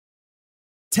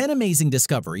10 amazing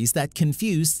discoveries that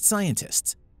confused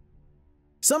scientists.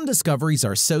 Some discoveries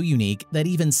are so unique that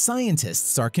even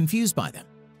scientists are confused by them.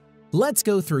 Let's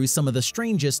go through some of the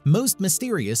strangest, most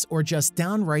mysterious, or just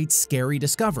downright scary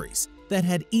discoveries that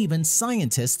had even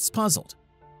scientists puzzled.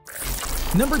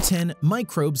 Number 10.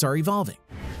 Microbes are evolving.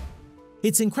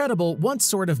 It's incredible what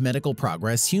sort of medical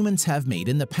progress humans have made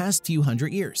in the past few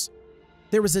hundred years.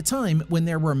 There was a time when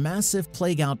there were massive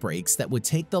plague outbreaks that would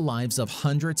take the lives of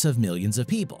hundreds of millions of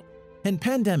people, and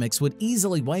pandemics would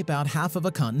easily wipe out half of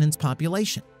a continent's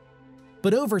population.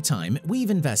 But over time,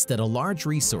 we've invested a large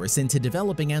resource into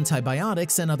developing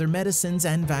antibiotics and other medicines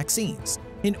and vaccines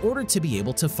in order to be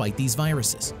able to fight these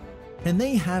viruses, and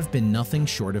they have been nothing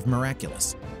short of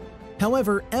miraculous.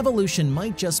 However, evolution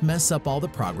might just mess up all the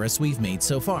progress we've made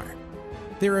so far.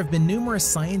 There have been numerous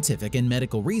scientific and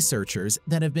medical researchers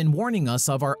that have been warning us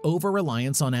of our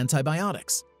over-reliance on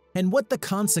antibiotics and what the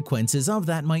consequences of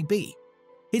that might be.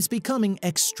 It's becoming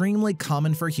extremely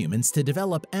common for humans to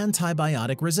develop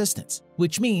antibiotic resistance,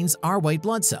 which means our white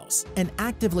blood cells, and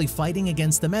actively fighting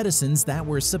against the medicines that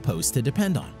we're supposed to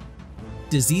depend on.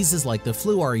 Diseases like the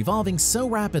flu are evolving so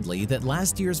rapidly that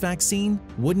last year's vaccine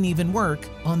wouldn't even work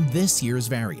on this year's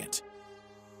variant.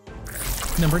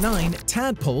 Number 9.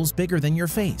 Tadpoles bigger than your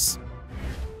face.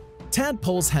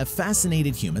 Tadpoles have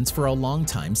fascinated humans for a long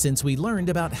time since we learned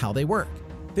about how they work.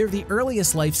 They're the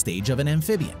earliest life stage of an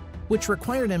amphibian, which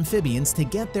required amphibians to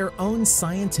get their own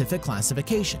scientific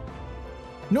classification.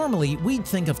 Normally, we'd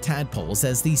think of tadpoles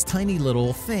as these tiny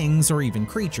little things, or even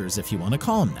creatures if you want to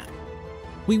call them that.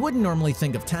 We wouldn't normally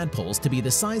think of tadpoles to be the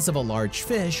size of a large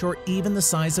fish or even the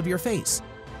size of your face.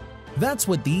 That's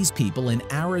what these people in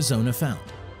Arizona found.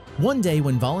 One day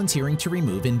when volunteering to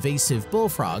remove invasive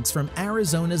bullfrogs from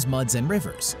Arizona's muds and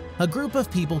rivers, a group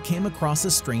of people came across a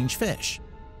strange fish.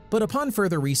 But upon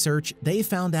further research, they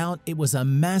found out it was a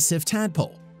massive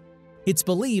tadpole. It's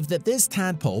believed that this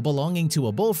tadpole belonging to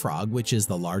a bullfrog, which is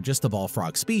the largest of all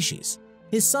frog species,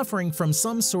 is suffering from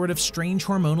some sort of strange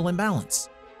hormonal imbalance,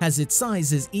 as its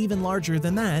size is even larger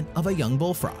than that of a young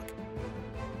bullfrog.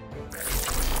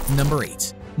 Number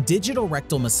 8. Digital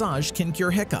rectal massage can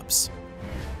cure hiccups.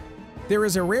 There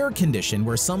is a rare condition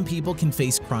where some people can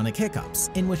face chronic hiccups,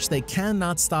 in which they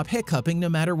cannot stop hiccuping no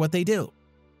matter what they do.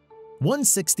 One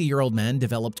 60-year-old man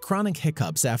developed chronic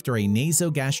hiccups after a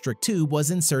nasogastric tube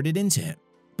was inserted into him.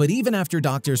 But even after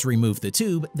doctors removed the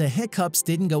tube, the hiccups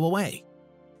didn't go away.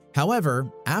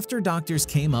 However, after doctors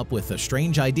came up with the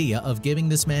strange idea of giving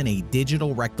this man a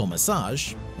digital rectal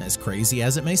massage, as crazy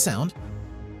as it may sound,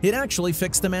 it actually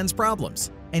fixed the man's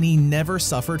problems, and he never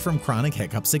suffered from chronic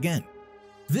hiccups again.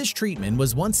 This treatment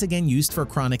was once again used for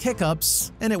chronic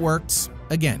hiccups, and it worked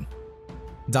again.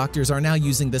 Doctors are now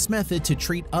using this method to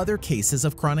treat other cases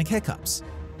of chronic hiccups,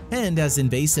 and as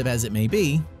invasive as it may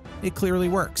be, it clearly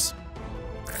works.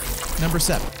 Number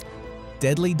 7.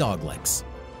 Deadly dog licks.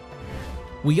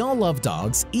 We all love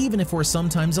dogs, even if we're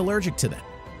sometimes allergic to them.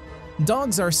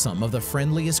 Dogs are some of the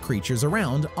friendliest creatures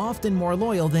around, often more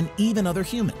loyal than even other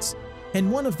humans, and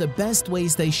one of the best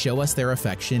ways they show us their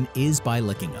affection is by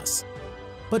licking us.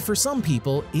 But for some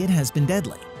people, it has been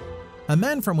deadly. A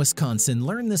man from Wisconsin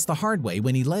learned this the hard way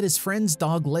when he let his friend's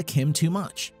dog lick him too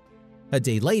much. A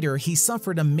day later, he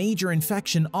suffered a major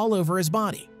infection all over his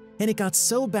body, and it got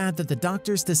so bad that the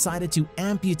doctors decided to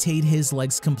amputate his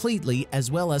legs completely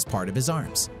as well as part of his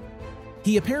arms.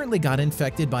 He apparently got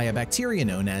infected by a bacteria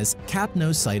known as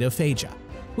capnocytophaga,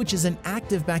 which is an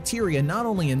active bacteria not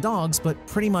only in dogs but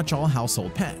pretty much all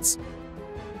household pets.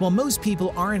 While most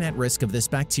people aren't at risk of this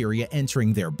bacteria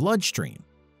entering their bloodstream,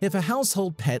 if a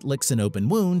household pet licks an open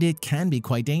wound, it can be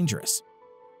quite dangerous.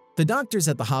 The doctors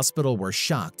at the hospital were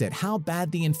shocked at how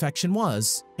bad the infection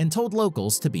was and told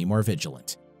locals to be more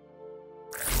vigilant.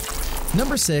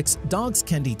 Number 6. Dogs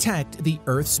can detect the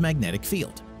Earth's magnetic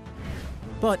field.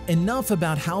 But enough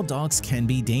about how dogs can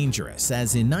be dangerous,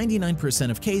 as in 99%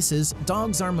 of cases,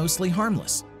 dogs are mostly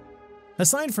harmless.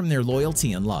 Aside from their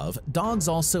loyalty and love, dogs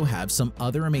also have some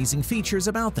other amazing features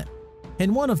about them,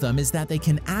 and one of them is that they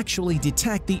can actually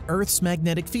detect the Earth's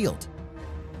magnetic field.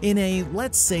 In a,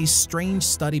 let's say, strange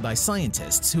study by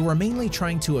scientists who are mainly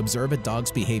trying to observe a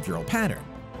dog's behavioral pattern,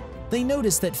 they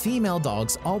noticed that female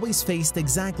dogs always faced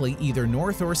exactly either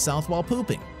north or south while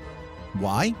pooping.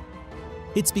 Why?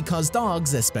 It's because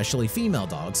dogs, especially female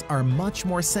dogs, are much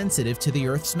more sensitive to the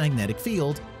Earth's magnetic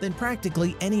field than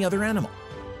practically any other animal,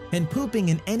 and pooping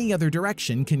in any other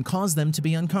direction can cause them to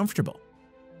be uncomfortable.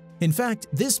 In fact,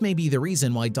 this may be the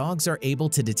reason why dogs are able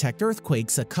to detect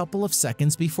earthquakes a couple of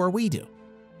seconds before we do,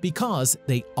 because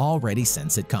they already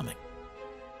sense it coming.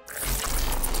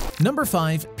 Number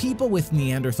 5. People with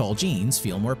Neanderthal genes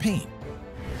feel more pain.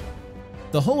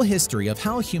 The whole history of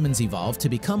how humans evolved to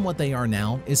become what they are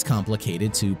now is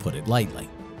complicated, to put it lightly.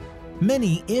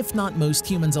 Many, if not most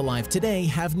humans alive today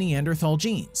have Neanderthal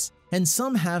genes, and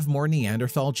some have more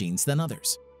Neanderthal genes than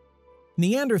others.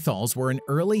 Neanderthals were an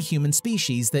early human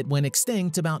species that went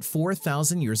extinct about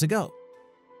 4,000 years ago.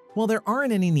 While there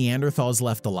aren't any Neanderthals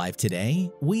left alive today,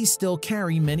 we still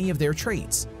carry many of their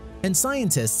traits, and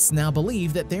scientists now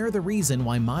believe that they're the reason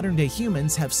why modern-day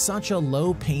humans have such a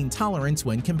low pain tolerance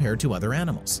when compared to other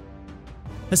animals.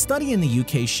 A study in the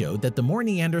UK showed that the more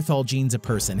Neanderthal genes a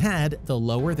person had, the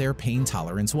lower their pain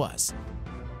tolerance was.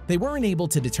 They weren't able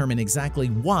to determine exactly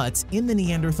what in the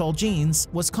Neanderthal genes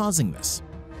was causing this.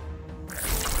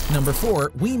 Number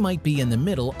 4, we might be in the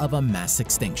middle of a mass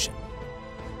extinction.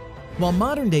 While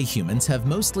modern-day humans have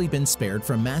mostly been spared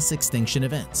from mass extinction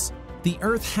events, the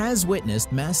Earth has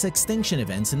witnessed mass extinction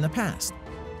events in the past,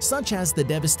 such as the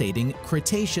devastating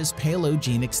Cretaceous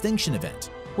Paleogene extinction event,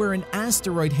 where an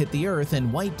asteroid hit the Earth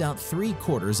and wiped out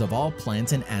 3/4 of all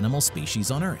plant and animal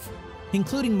species on Earth,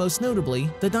 including most notably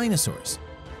the dinosaurs.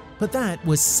 But that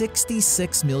was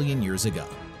 66 million years ago,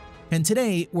 and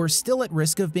today we're still at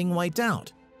risk of being wiped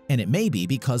out, and it may be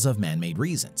because of man-made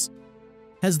reasons.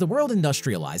 As the world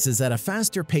industrializes at a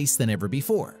faster pace than ever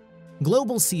before,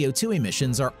 global CO2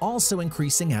 emissions are also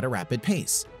increasing at a rapid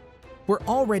pace. We're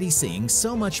already seeing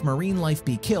so much marine life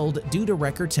be killed due to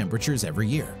record temperatures every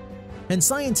year. And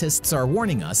scientists are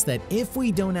warning us that if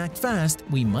we don't act fast,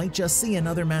 we might just see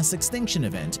another mass extinction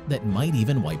event that might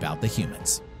even wipe out the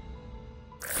humans.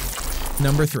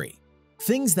 Number 3.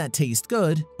 Things that taste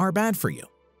good are bad for you.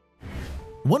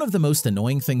 One of the most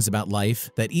annoying things about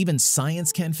life that even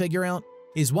science can't figure out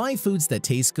is why foods that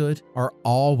taste good are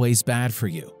always bad for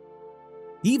you.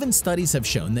 Even studies have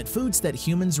shown that foods that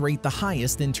humans rate the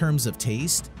highest in terms of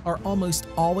taste are almost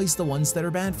always the ones that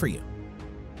are bad for you.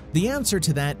 The answer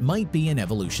to that might be in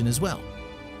evolution as well.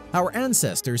 Our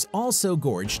ancestors also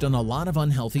gorged on a lot of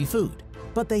unhealthy food,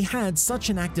 but they had such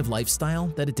an active lifestyle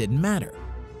that it didn't matter.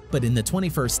 But in the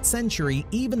 21st century,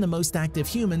 even the most active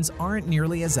humans aren't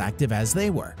nearly as active as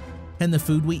they were, and the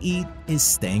food we eat is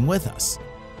staying with us.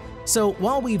 So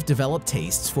while we've developed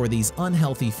tastes for these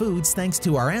unhealthy foods thanks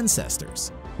to our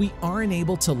ancestors, we aren't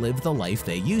able to live the life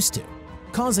they used to,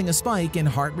 causing a spike in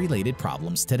heart-related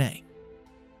problems today.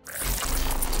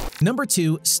 Number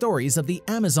 2. Stories of the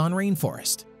Amazon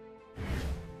rainforest.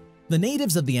 The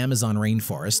natives of the Amazon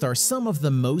rainforest are some of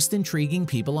the most intriguing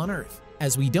people on Earth,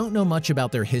 as we don't know much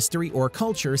about their history or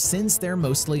culture since they're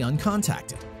mostly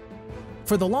uncontacted.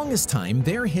 For the longest time,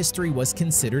 their history was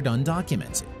considered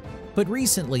undocumented. But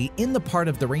recently, in the part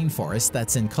of the rainforest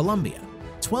that's in Colombia,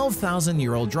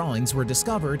 12,000-year-old drawings were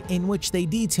discovered in which they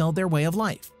detailed their way of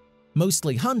life,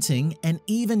 mostly hunting, and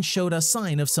even showed a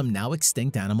sign of some now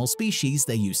extinct animal species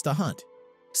they used to hunt,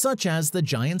 such as the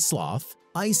giant sloth,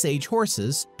 Ice Age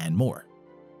horses, and more.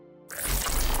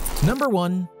 Number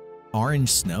 1. Orange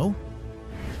snow.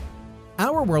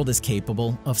 Our world is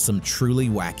capable of some truly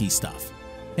wacky stuff.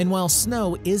 And while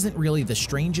snow isn't really the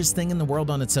strangest thing in the world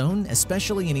on its own,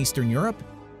 especially in Eastern Europe,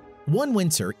 one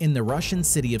winter in the Russian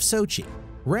city of Sochi,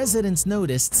 residents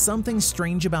noticed something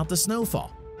strange about the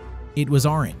snowfall. It was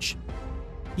orange.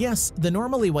 Yes, the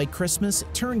normally white Christmas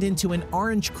turned into an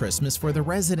orange Christmas for the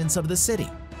residents of the city,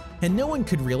 and no one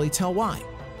could really tell why.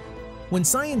 When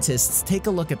scientists take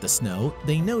a look at the snow,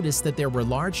 they noticed that there were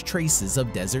large traces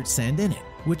of desert sand in it,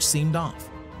 which seemed off.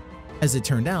 As it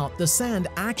turned out, the sand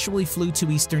actually flew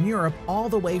to Eastern Europe all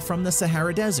the way from the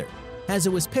Sahara Desert, as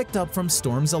it was picked up from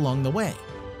storms along the way.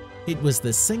 It was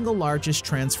the single largest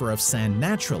transfer of sand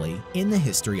naturally in the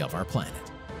history of our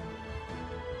planet.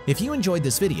 If you enjoyed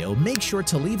this video, make sure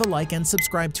to leave a like and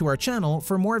subscribe to our channel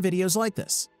for more videos like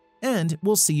this. And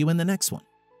we'll see you in the next one.